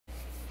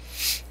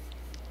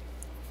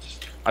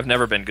I've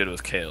never been good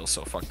with Kale,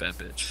 so fuck that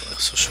bitch. But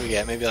So should we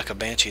get maybe like a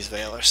Banshee's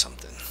Veil or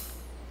something?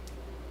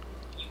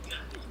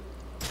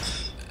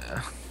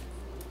 yeah.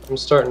 I'm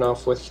starting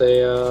off with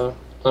a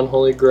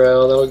Unholy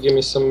Grail. That'll give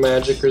me some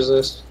magic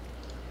resist.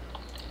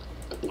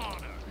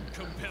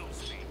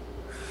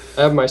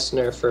 I have my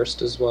snare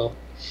first as well.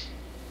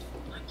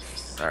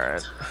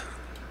 Alright.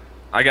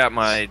 I got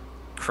my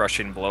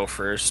crushing blow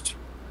first.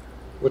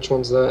 Which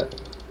one's that?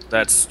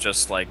 That's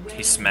just like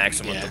he smacks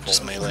him Yeah, with the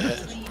just pole. melee hit,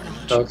 pretty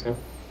much. Okay.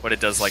 But it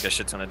does like a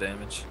shit ton of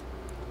damage.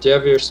 Do you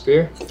have your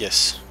spear?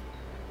 Yes.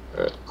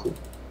 Alright, cool.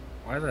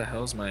 Why the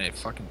hell is my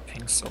fucking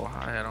ping so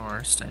high? I don't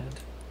understand.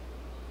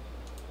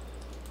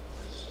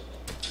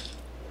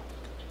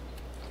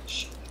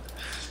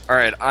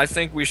 Alright, I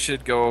think we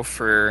should go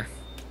for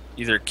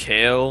either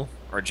Kale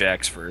or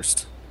Jax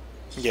first.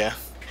 Yeah,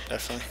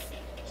 definitely.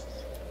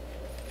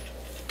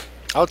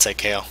 I would say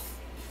Kale.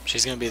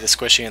 She's gonna be the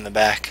squishy in the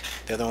back.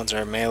 The other ones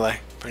are melee,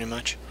 pretty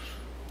much.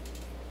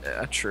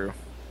 Yeah, true.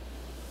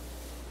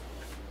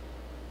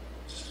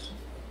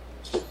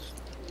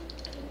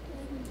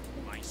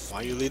 Why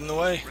are you leading the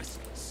way?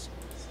 Just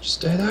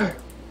stay there.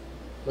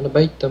 I'm gonna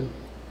bait them.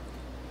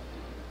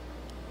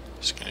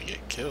 Just gonna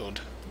get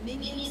killed.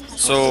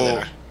 So,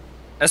 there.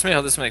 ask me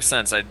how this makes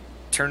sense. I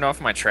turned off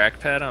my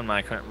trackpad on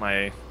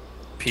my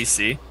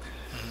PC,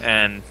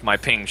 and my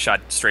ping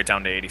shot straight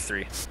down to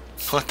 83.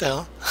 What the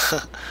hell?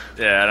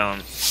 Yeah, I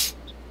don't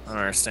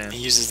understand.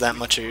 He uses that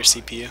much of your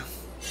CPU?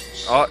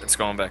 Oh, it's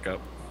going back up.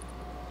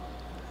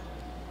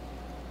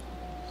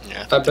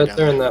 Yeah, I bet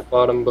they're in that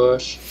bottom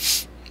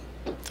bush.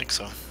 I think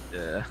so.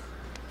 Yeah.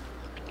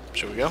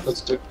 Should we go?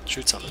 Let's do it.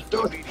 Shoot something.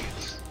 Do it.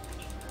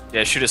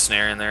 Yeah, shoot a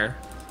snare in there.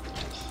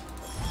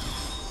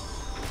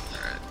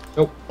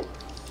 Nope.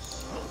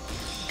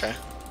 Okay.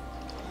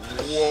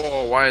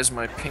 Whoa, why is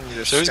my ping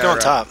just So who's going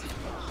top?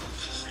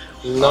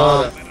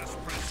 Nada.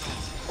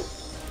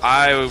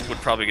 I would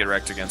probably get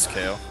wrecked against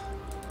KO.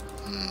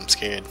 I'm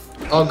scared.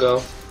 I'll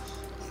go.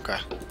 Okay.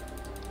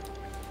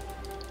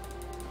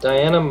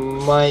 Diana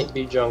might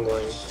be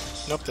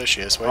jungling. Nope, there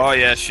she is. Wait. Oh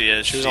yeah, she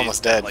is. She was She's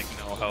almost got, dead. like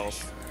no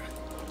health.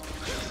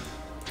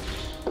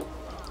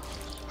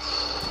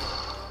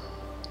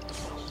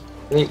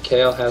 I think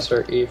Kale has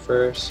her E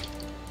first.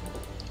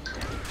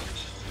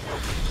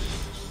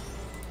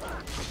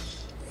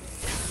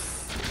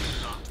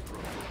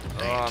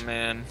 Oh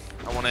man,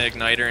 I want to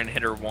ignite her and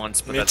hit her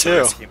once, but Me that's too. a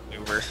risky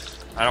maneuver.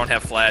 I don't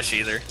have flash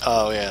either.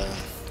 Oh yeah.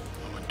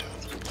 I wouldn't do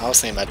it. I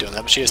was thinking about doing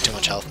that, but she has too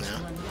much health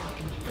now.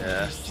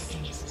 Yeah.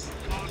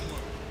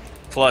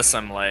 Plus,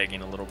 I'm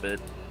lagging a little bit,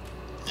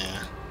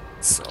 Yeah.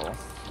 so.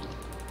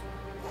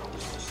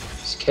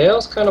 This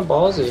Kale's kind of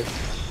ballsy.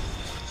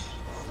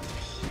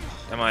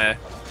 Am I?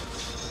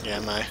 Yeah,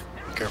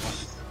 Be careful.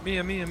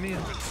 Mia.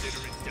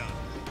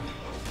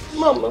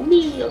 Mamma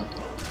mia.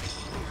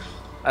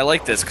 I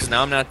like this because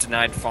now I'm not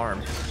denied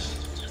farm.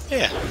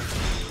 Yeah.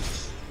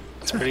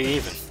 It's pretty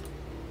even.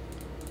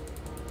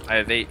 I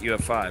have 8, you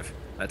have 5.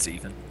 That's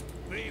even.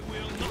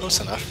 Close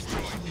enough.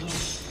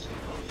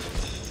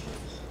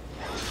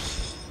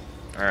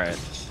 Alright.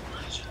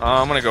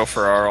 I'm gonna go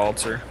for our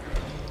altar.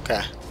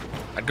 Okay.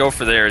 I'd go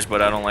for theirs,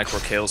 but I don't like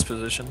where Kale's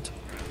positioned.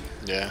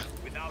 Yeah.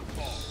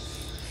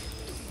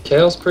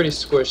 Kale's pretty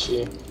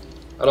squishy.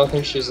 I don't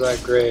think she's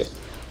that great.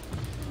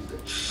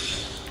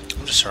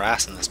 I'm just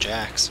harassing this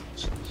Jax.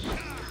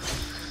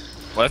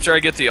 Well, after I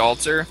get the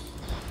altar,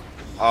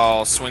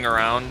 I'll swing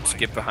around to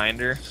get behind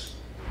her.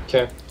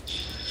 Okay.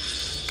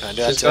 Can I do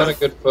that She's too? got a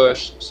good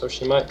push, so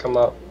she might come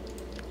up.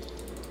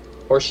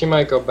 Or she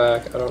might go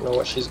back. I don't know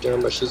what she's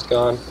doing, but she's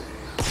gone.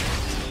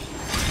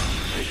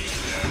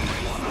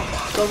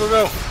 Go, go,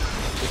 go!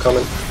 I'm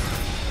coming.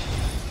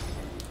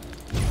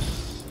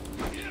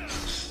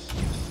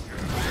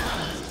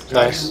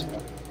 Nice.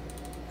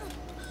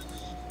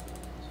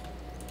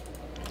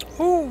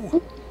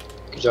 Woo!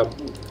 Good job.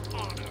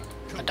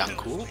 I done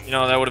cool. You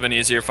know, that would have been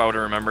easier if I would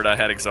have remembered I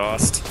had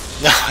exhaust.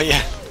 Oh,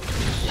 yeah.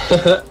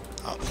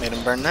 Oh, made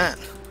him burn that.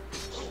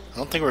 I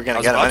don't think we're I gonna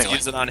was get him about anyway. to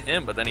use it on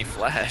him, but then he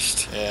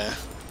flashed. Yeah.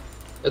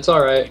 It's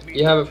alright.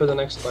 You have it for the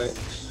next fight.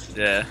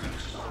 Yeah.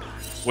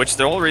 Which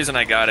the only reason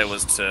I got it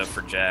was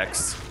for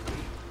Jax.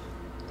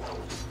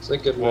 It's a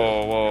good move.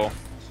 Whoa.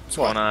 What's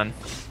What? going on?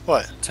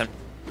 What? Tem-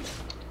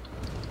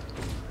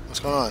 What's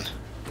going on?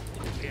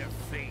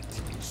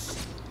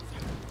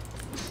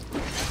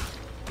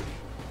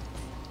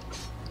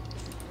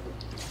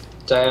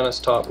 Diana's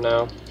top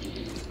now.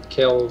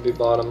 Kale will be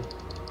bottom.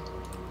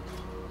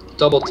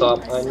 Double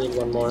top. I need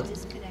one more.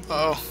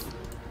 Uh oh.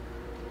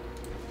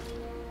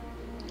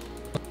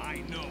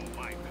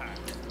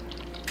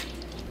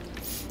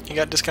 He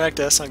got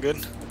disconnected. That's not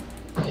good.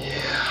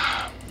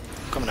 Yeah.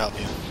 I'm coming to help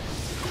you.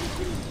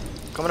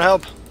 Coming to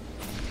help.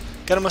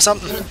 Get him with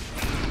something.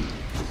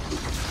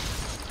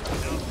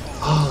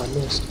 Oh, I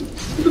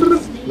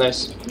missed.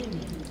 Nice.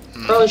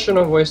 Probably shouldn't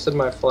have wasted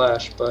my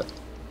flash, but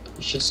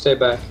you should stay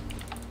back.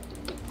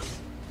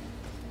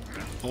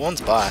 Well,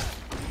 one's bot.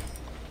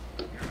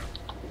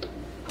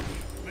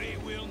 They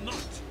will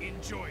not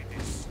enjoy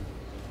this.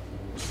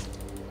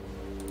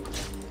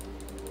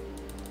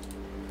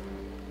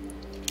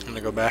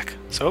 to go back.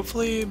 So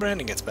hopefully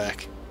Brandon gets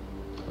back.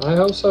 I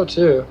hope so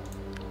too.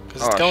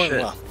 Because it's Oh, going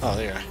shit. well. Oh,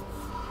 there you are.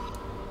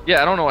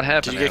 Yeah, I don't know what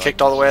happened. Did you there, get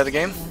kicked all the way out of the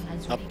game?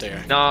 Up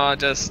there. No,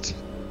 just.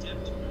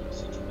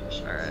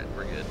 Alright,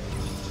 we're good.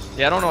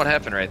 Yeah, I don't know what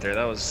happened right there.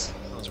 That was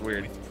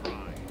weird.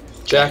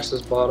 Jax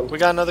is bottom. We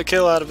got another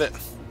kill out of it.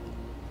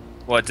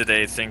 What did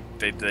they think?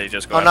 Did they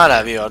just go? Oh, after not it?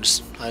 out of you.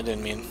 I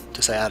didn't mean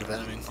to say out of it.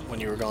 I mean when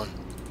you were gone.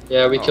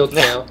 Yeah, we Oh. killed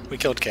Yeah, Kale. we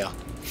killed Kale.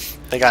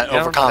 They got Yeah, I don't know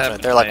what overconfident.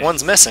 happened They're to like, me.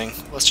 one's missing.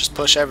 Let's just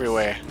push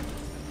everywhere.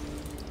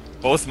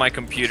 Both my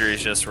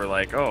computers just were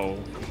like, oh,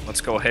 let's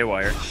go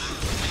haywire.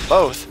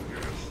 Both.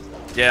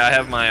 Yeah, I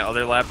have my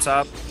other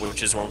laptop,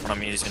 which is what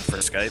I'm using for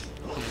Skype.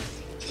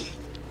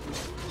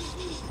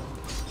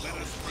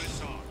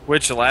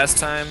 Which last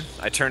time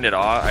I turned it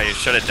off, I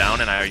shut it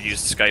down and I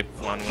used Skype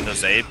on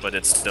Windows 8, but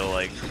it's still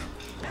like,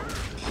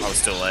 I was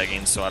still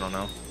lagging, so I don't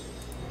know.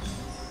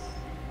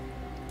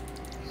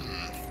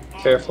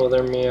 Careful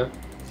there, Mia.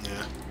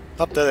 Yeah.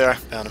 Up there they are.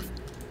 Found him.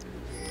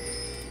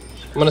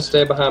 I'm gonna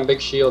stay behind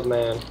Big Shield,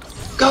 man.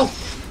 Go!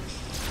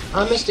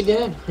 I missed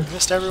again.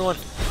 Missed everyone.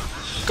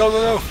 Go, go,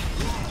 go.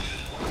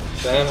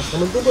 Man, I'm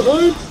gonna go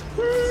behind.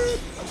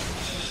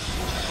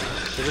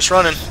 They're just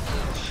running.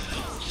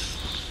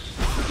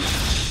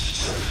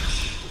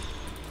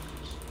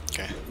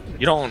 Okay.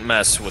 You don't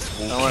mess with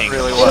Wu That went King.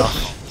 really well.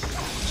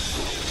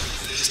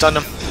 Stunned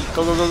him.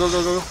 Go, go, go, go,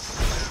 go, go.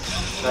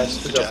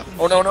 Nice, Good job.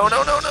 Oh no, no,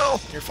 no, no, no!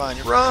 You're fine.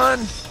 You're Run!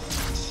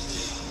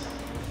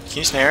 Can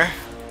you snare her?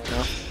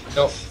 No.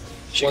 Nope.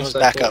 She One goes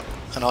back second. up,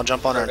 and I'll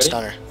jump on her and Ready?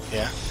 stun her.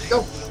 Yeah.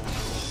 Go!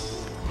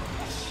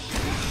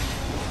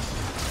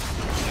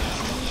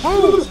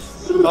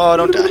 Oh,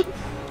 don't die.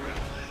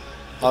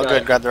 Oh, Got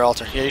good. it. Grab their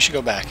altar. Yeah, you should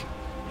go back.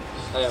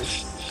 I am.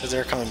 Because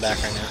they're coming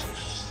back right now.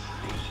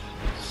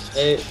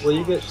 Hey, will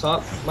you get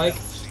top, Mike?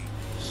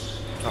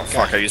 Oh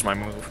fuck, I used my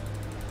move.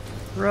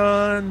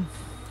 Run!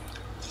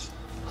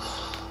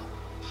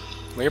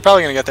 Well, you're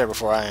probably going to get there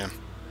before I am.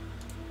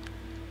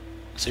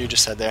 So you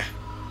just head there.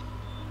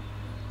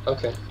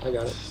 Okay, I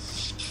got it.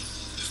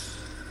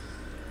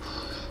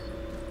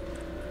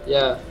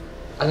 Yeah,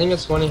 I think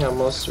it's funny how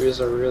most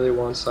 3's are really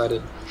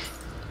one-sided.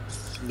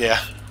 Yeah.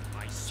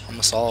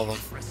 Almost all of them.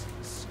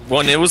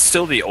 When it was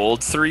still the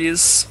old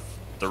 3's,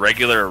 the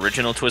regular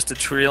original Twisted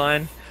Tree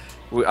line,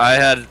 I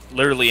had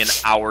literally an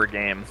hour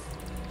game.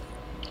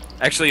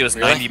 Actually, it was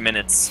Really? 90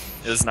 minutes.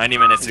 It was 90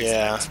 minutes.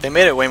 Yeah. They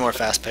made it way more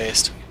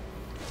fast-paced.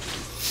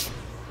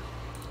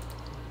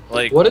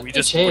 Like, What did we they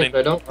just change? wouldn't-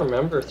 I don't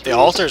remember. 3's. The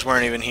altars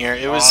weren't even here.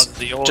 It was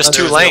the old- just there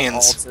two was no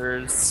lanes.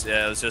 altars.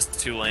 Yeah, it was just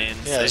 2 lanes.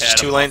 Yeah, They it's had just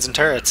a 2 buff lanes and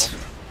in the turrets.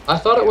 middle. I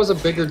thought it was a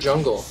bigger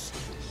jungle.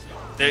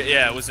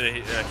 Yeah, it was a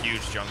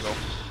huge jungle.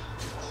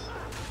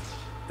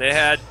 They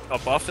had a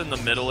buff in the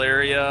middle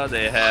area.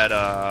 They had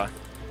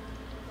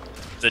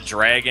the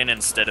dragon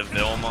instead of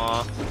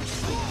Vilma.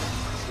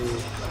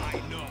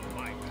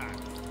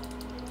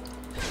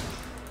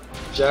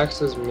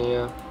 Jax is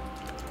Mia.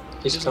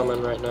 He's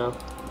coming right now.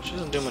 She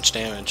doesn't do much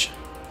damage.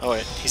 Oh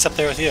wait, he's up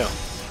there with you.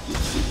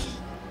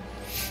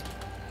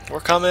 We're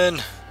coming.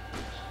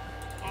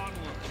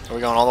 Are we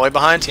going all the way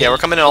behind? Yeah, we're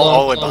coming in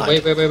all the way behind.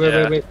 Wait,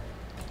 Yeah. wait.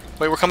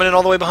 Wait, we're coming in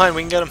all the way behind.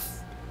 We can get him.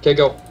 Okay,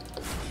 go.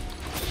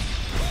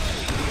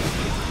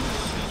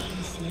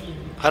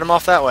 Hide him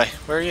off that way.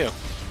 Where are you?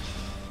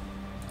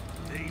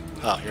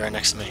 Oh, you're right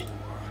next to me.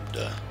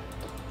 Duh.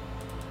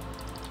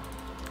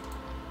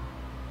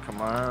 Come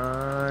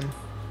on.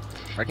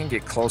 I can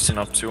get close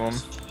enough to him.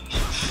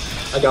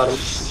 I got him.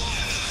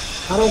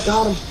 I don't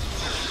got him.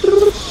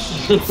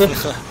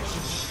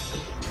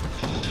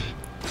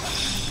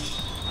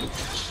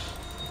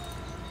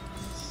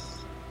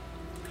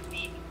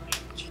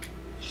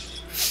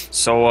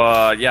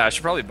 So, yeah, I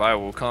should probably buy a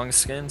Wukong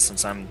skin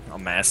since I'm a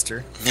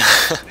master.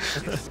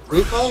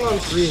 Wukong on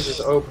 3's is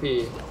OP.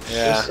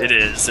 Yeah. It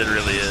is, it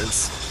really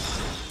is.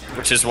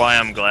 Which is why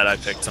I'm glad I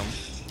picked him.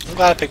 I'm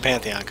glad I picked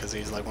Pantheon because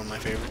he's like one of my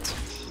favorites.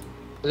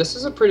 This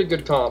is a pretty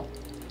good comp.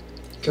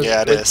 'Cause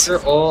Yeah, it with is.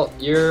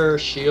 Your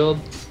shield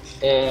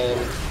and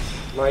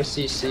my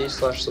CC /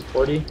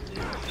 supporty.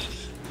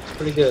 It's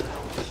pretty good.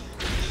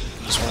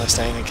 You just want to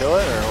stay and kill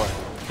it or what?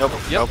 Nope.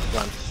 Yep. Nope.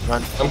 Run.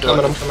 Run. I'm Do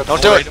coming, it. I'm coming.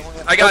 Don't do it.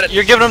 I got it.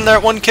 You're giving them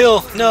that one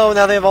kill. No,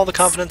 now they have all the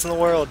confidence in the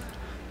world.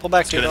 Pull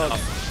back to Good your dog.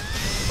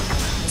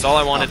 enough. That's all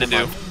I wanted to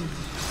do.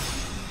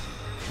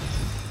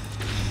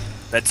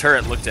 That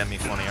turret looked at me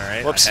funny,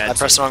 alright? Whoops, I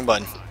pressed the wrong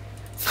button.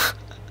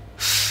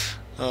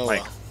 Oh,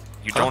 Like, well.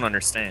 you Huh? don't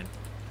understand.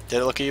 Did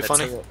it look at you That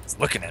funny? turret's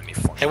looking at me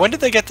funny. Hey, when did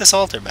they get this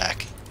altar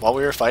back? While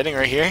we were fighting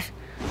right here?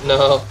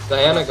 No,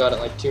 Diana got it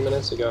like 2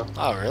 minutes ago.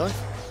 Oh, really?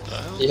 The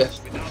hell? Yeah.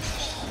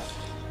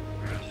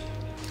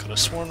 Could have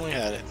sworn we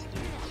had it.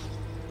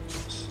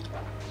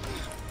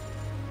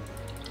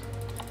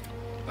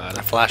 I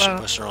flashed and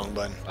pushed the wrong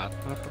button.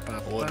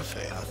 What a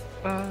fail.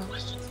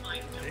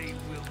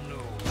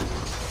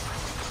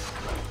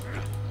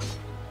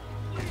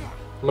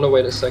 I'm gonna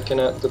wait a second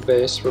at the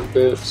base for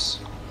boots.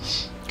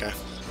 Okay.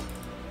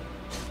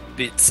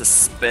 Boots of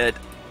sped.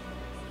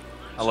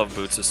 I love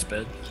boots of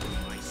sped.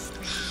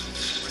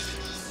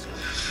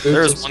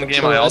 There was one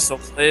game I also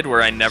played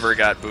where I never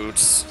got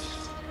boots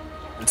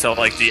until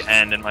like the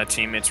end, and my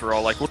teammates were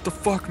all like, "What the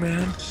fuck,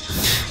 man?"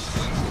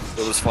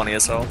 It was funny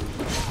as hell.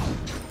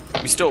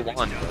 We still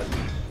won, but.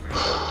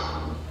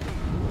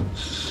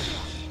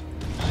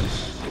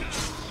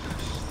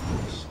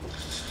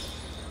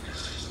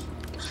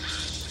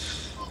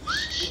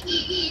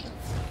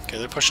 Okay,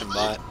 they're pushing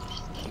bot.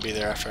 I'll be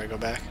there after I go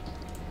back.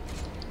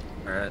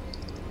 Alright,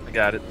 I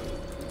got it.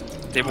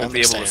 They won't be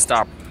able to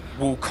stop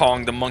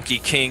Wukong the Monkey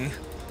King.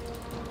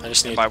 I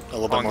just need by a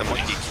little bit more. The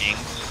Monkey King,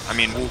 I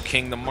mean Wu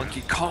King the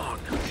Monkey Kong.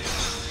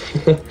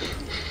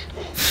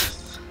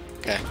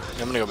 Okay,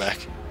 I'm gonna go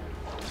back.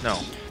 No.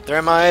 They're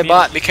in my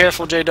bot. Be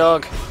careful,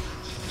 J-Dog.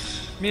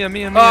 Mia.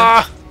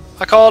 Ah!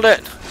 I called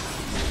it.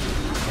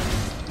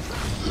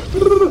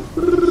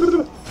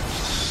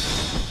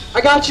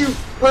 I got you.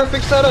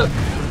 Perfect setup.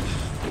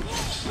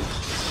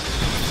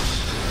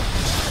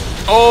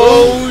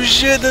 Oh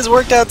shit! This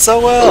worked out so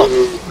well.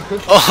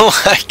 Oh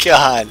my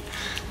god.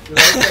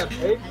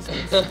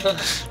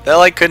 That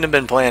like couldn't have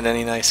been planned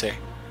any nicer.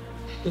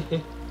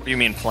 What do you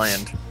mean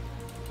planned?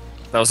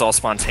 That was all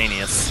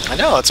spontaneous. I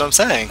know, that's what I'm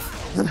saying.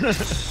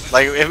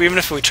 Like, even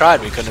if we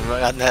tried, we couldn't have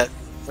gotten that.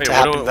 Wait,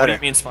 what do you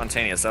mean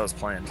spontaneous? That was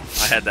planned.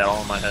 I had that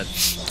all in my head.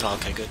 Oh,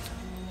 okay, good.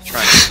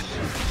 Trying.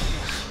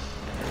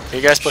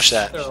 Here, you guys push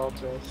that.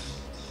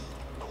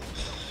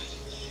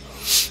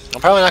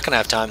 I'm probably not gonna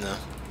have time though.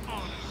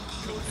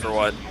 For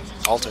what?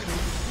 Altar.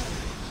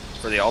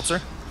 For the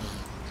altar?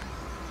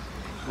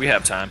 We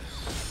have time.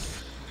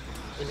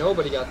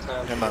 Nobody got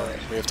time. Never mind,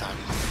 we have time.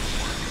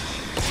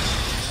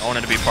 I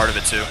wanted to be part of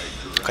it too.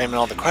 Claiming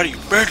all the credit, you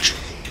bitch!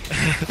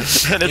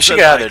 And you should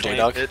get out of there,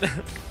 J-Dog.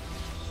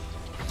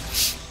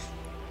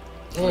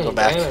 Go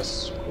back.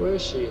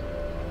 Squishy.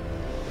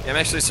 I'm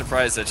actually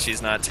surprised that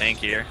she's not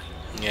tankier.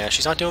 Yeah,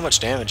 she's not doing much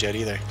damage yet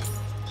either.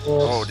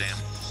 Well, oh damn.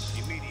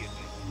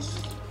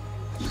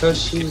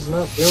 Because she's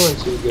not doing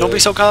too good. Don't be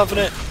so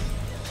confident.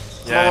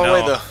 Yeah, I'm on my I know.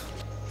 way, though.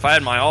 If I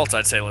had my ult,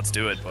 I'd say let's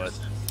do it, but...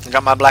 I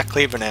got my black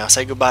cleaver now.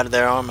 Say goodbye to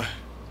their armor.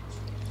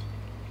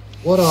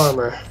 What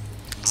armor?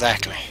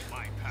 Exactly.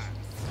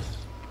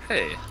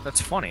 Hey, that's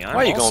funny. Why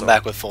are you going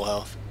back with full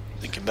health?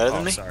 Think you're better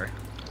than me? Sorry.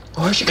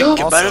 Where'd you go?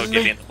 You're better Also than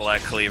give me? me the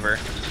black cleaver.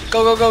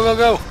 Go, go, go, go,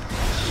 go!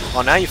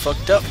 Oh, now you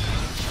fucked up.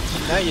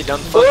 Now you done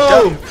fucked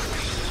up.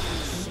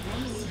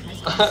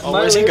 Oh,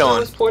 where's he going? My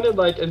was pointed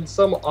like in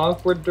some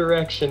awkward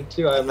direction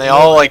too. And they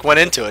all like went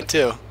into it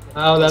too.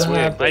 Oh, that's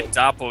weird. weird. My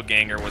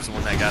doppelganger was the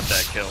one that got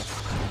that kill.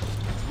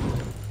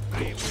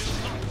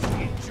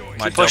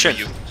 My Keep pushing.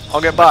 W. I'll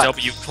get My by.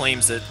 W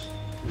claims it.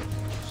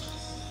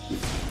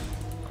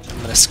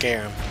 I'm gonna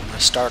scare him. I'm gonna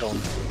startle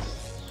him.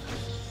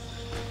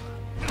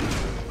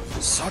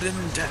 Sudden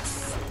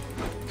death.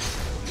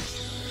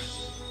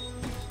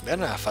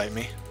 Better not fight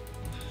me.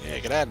 Yeah,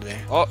 get out of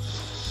there.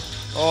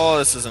 Oh,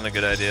 this isn't a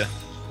good idea.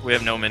 We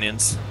have no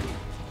minions.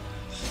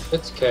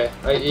 It's okay.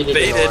 I eat it.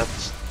 Baited.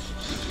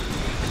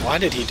 Why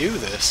did he do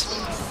this?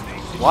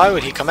 Why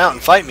would he come out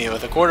and fight me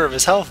with a quarter of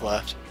his health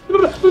left?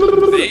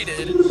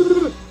 Baited.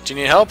 Do you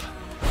need help?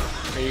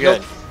 Are you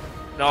good?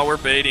 No, we're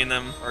baiting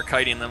them, or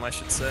kiting them, I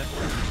should say.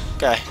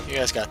 Okay, you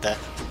guys got that.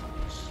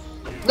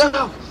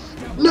 No!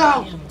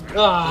 No!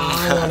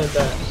 Ah, I wanted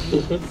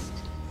that.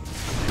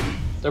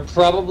 They're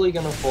probably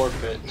gonna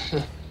forfeit.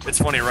 It's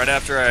funny, right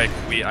after I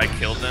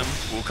killed them,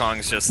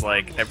 Wukong's just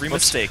like, every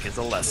mistake is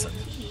a lesson.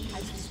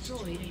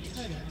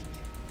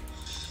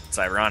 It's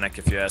ironic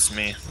if you ask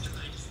me.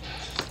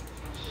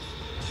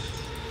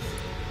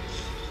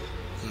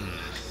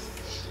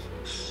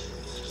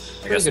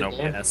 I guess no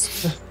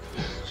guess.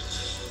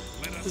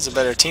 This is a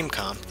better team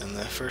comp than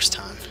the first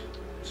time.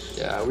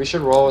 Yeah, we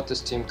should roll with this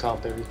team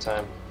comp every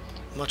time.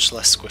 Much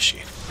less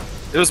squishy.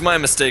 It was my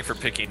mistake for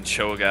picking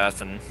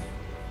Cho'Gath and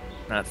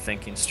not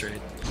thinking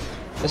straight.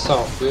 It's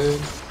all good.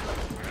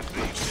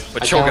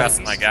 But Cho'Gath's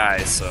my guy,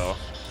 so...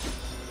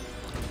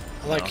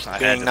 I like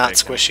being not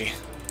squishy,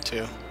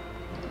 too.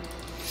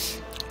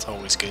 It's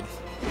always good.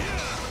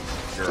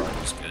 You're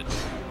always good.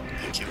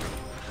 Thank you.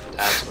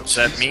 What's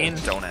that mean?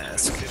 Don't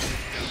ask.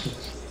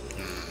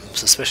 I'm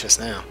suspicious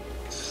now.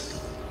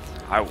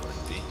 I would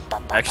be.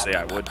 Actually,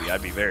 I would be.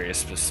 I'd be very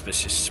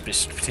suspicious.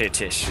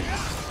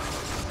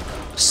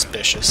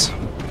 Suspicious.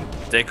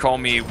 They call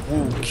me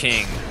Wu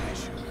King,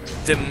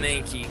 the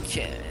Monkey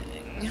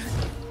King.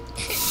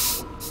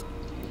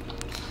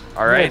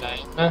 All right.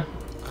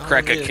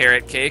 Crack a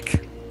carrot cake.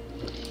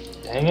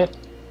 Dang it.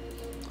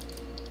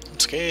 I'm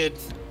scared.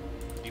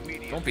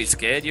 Don't be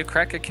scared. You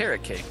crack a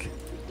carrot cake.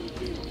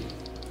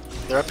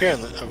 They're up here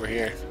and over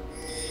here.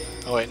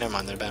 Oh wait, never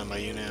mind. They're bound by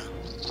you now.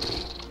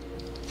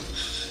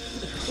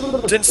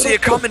 Didn't see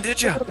it coming,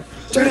 did you?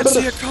 Didn't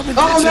see it coming, did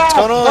Oh you? no! What's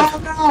going on? Oh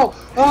no!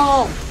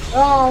 Oh!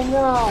 Oh no!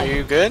 Are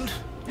you good?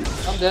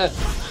 I'm dead.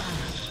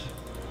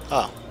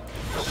 Oh.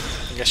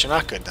 I guess you're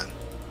not good then.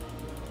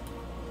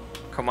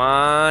 Come You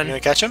on. gonna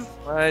catch him?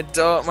 My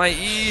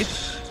E.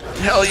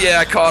 Hell yeah,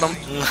 I caught him.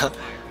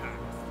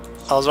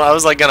 I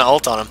was like gonna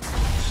ult on him.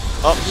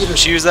 Oh,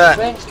 she used that.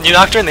 You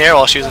knocked her in the air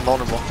while she was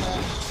invulnerable.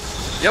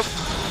 Yep.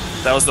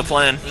 That was the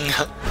plan.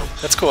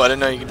 That's cool. I didn't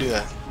know you could do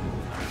that.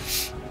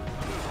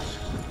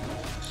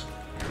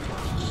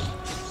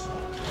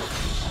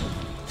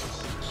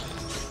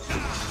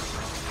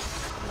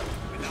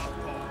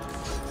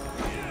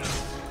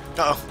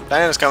 Uh oh,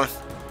 Diana's coming.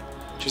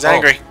 She's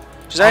angry.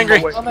 She's angry.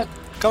 Come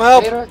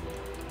help. Vader!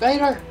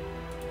 Vader!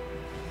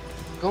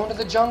 Go into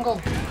the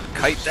jungle.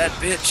 Kite that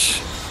bitch.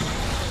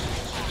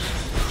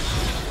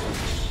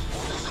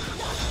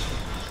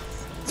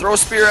 Throw a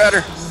spear at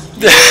her.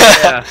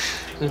 Yeah.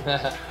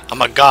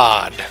 I'm a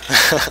god.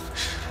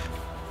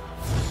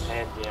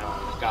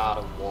 Pantheon, the god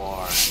of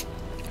war.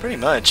 Pretty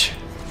much.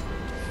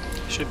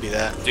 Should be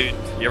that. Dude,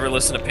 you ever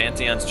listen to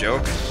Pantheon's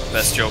joke?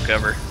 Best joke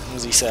ever. What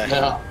does he say?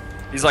 No.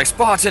 He's like,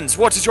 Spartans,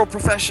 what is your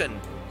profession?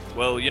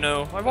 Well, you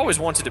know, I've always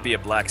wanted to be a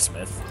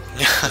blacksmith.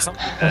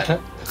 Something like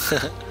that.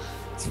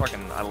 It's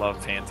fucking, I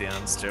love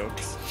Pantheon's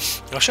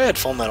jokes. I wish I had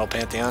Full Metal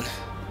Pantheon.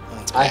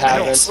 I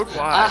haven't. So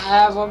I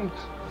have them.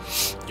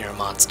 You're a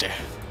monster.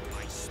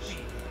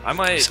 I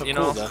might, So you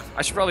cool, know, though.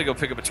 I should probably go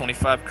pick up a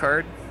 25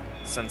 card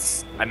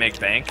since I make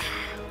bank.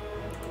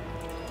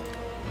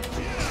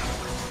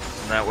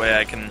 And that way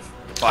I can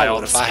buy all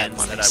the if I had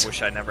skins that monies. I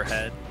wish I never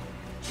had.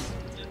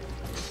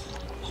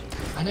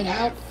 I need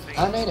help.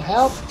 I need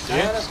help.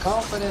 Diana's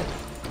confident.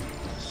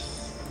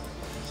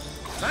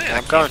 Diana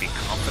I'm can't coming. be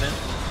confident.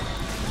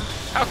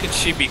 How can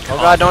she be Oh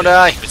confident? god, don't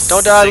die. with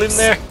Don't die, leave him 6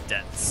 there.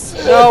 deaths?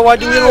 No,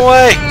 why'd you leave him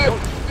away?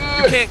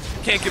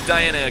 You can't give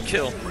Diana a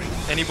kill.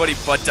 Anybody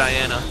but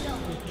Diana.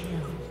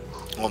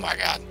 Oh my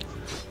god.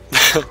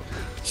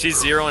 She's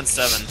 0 and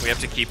 7. We have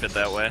to keep it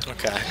that way.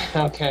 Okay.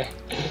 Okay.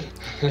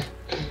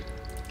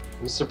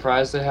 I'm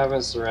surprised they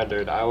haven't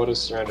surrendered. I would have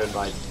surrendered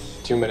like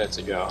 2 minutes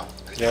ago.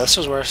 Yeah, this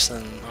was worse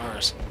than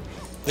ours.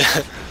 I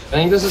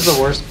think this is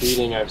the worst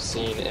beating I've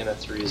seen in a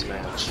 3's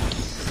match.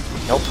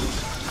 Nope.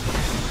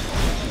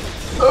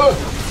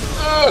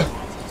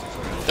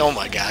 Oh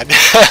my god.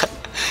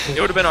 It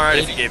would have been alright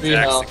if you gave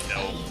Jax health. the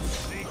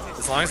kill.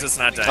 As long as it's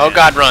not Diana. Oh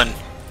god, run.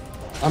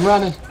 I'm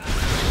running.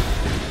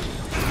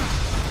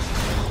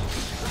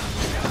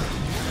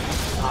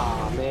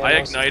 Aw, man. I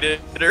ignited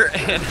her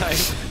and I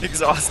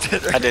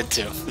exhausted her. I did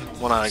too.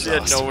 Well, not She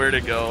had exhausted. nowhere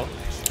to go.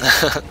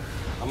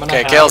 I'm gonna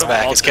Okay, have Kale's to-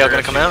 back. Is Kale gonna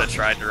If come she out? would've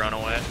tried to run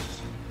away.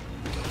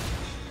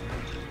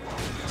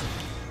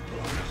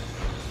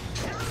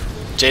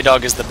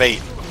 J-Dog is the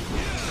bait.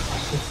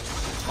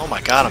 Oh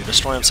my god, I'm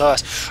destroying him so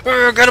fast.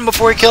 Get him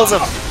before he kills him.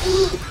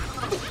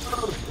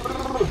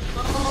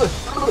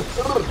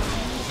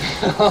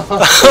 Oh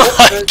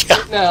my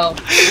god. No.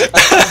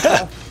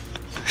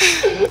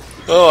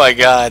 Oh my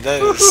god,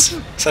 that is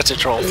such a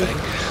troll thing.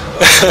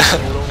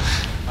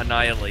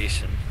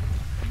 Annihilation.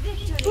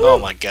 Oh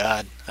my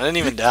god, I didn't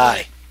even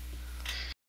die.